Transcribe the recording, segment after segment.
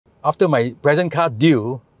After my present car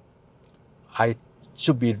due, I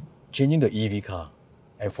should be changing the EV car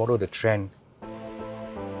and follow the trend.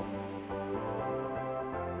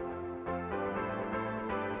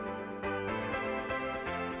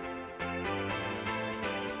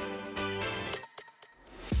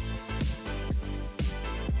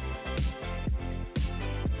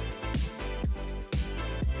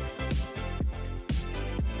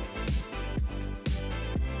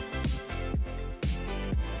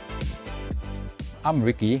 I'm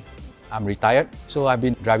Ricky. I'm retired, so I've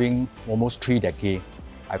been driving almost 3 decades.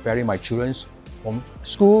 I ferry my children from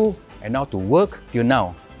school and now to work till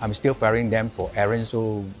now. I'm still ferrying them for errands,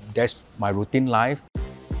 so that's my routine life.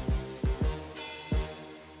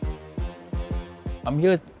 I'm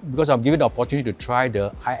here because I'm given the opportunity to try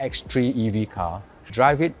the iX3 EV car,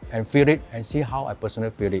 drive it and feel it and see how I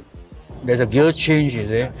personally feel it. There's a gear change,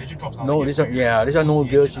 is it? No, this one, this one no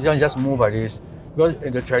gear, this one just move like this. Because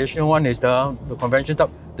the traditional one is the conventional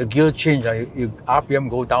type, the gear change, RPM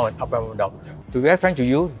go down and up and down. To be very frank to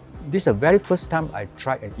you, this is the very first time I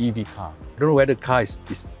tried an EV car. I don't know whether the car is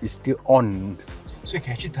still on. So you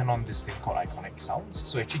can actually turn on this thing called iconic sounds.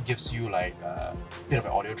 So it actually gives you like a bit of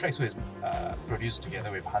an audio track. So it's produced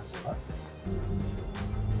together with Hans Zimmer.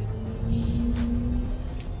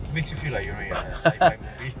 It makes you feel like you're in a sci-fi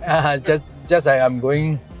movie. just like I'm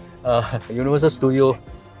going Universal Studio.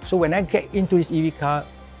 So when I get into this EV car,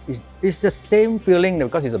 it's the same feeling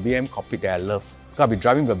because it's a BM cockpit that I love. Because I've been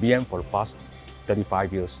driving the BM for the past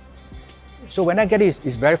 35 years. So when I get it,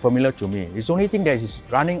 it's very familiar to me. It's the only thing that is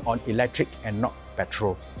running on electric and not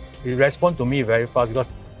petrol. It responds to me very fast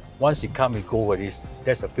because once it comes, it goes over this.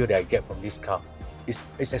 That's the feel that I get from this car.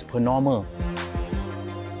 It's as per normal.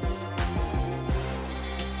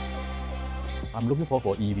 I'm looking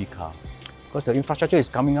forward for EV car because the infrastructure is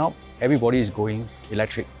coming out. Everybody is going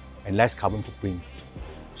electric and less carbon footprint.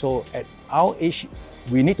 So at our age,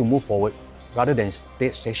 we need to move forward rather than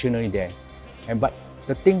stay stationary there. But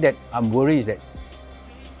the thing that I'm worried is that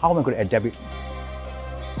how am I going to adapt it?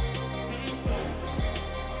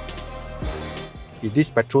 If this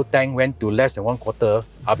petrol tank went to less than 1/4,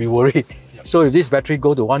 I'll be worried. Yep. So if this battery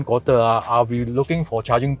go to 1/4, I'll be looking for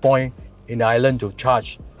charging point in the island to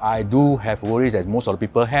charge. I do have worries as most of the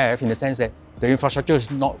people have in the sense that the infrastructure is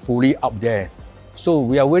not fully up there. So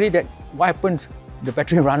we are worried that what happens, the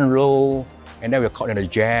battery run low and then we're caught in a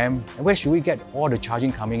jam. And where should we get all the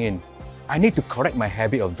charging coming in? I need to correct my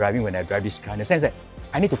habit of driving when I drive this car in the sense that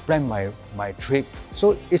I need to plan my trip.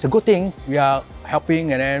 So it's a good thing we are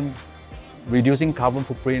helping and then reducing carbon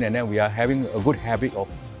footprint and then we are having a good habit of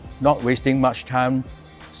not wasting much time.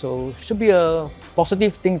 So it should be a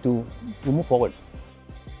positive thing to move forward.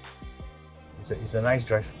 It's a nice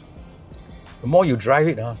drive. The more you drive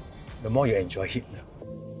it, the more you enjoy it.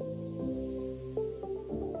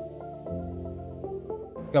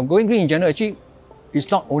 I'm going green in general, actually, it's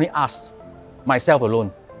not only us, myself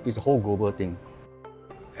alone, it's a whole global thing.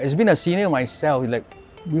 As being a senior myself, like,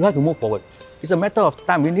 we have to move forward. It's a matter of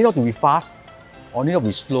time. We need not to be fast or need not to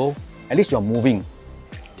be slow. At least you're moving.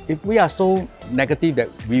 If we are so negative that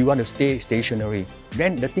we want to stay stationary,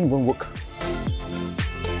 then the thing won't work.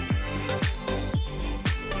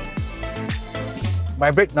 My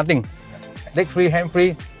brake, nothing. Leg free, hand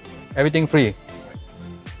free, everything free.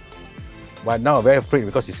 But now I'm very afraid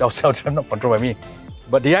because it's self-drive, not controlled by me.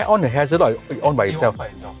 But did I on the hazard or it on by itself?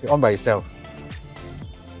 It on by itself.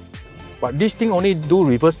 But this thing only do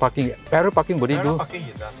reverse parking. Parallel parking, would it do? Parallel parking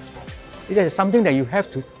it does as well. It's something that you have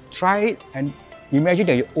to try it and imagine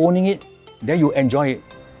that you're owning it, then you enjoy it.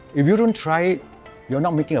 If you don't try it, you're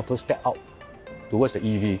not making a first step out towards the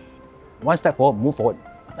EV. One step forward, move forward.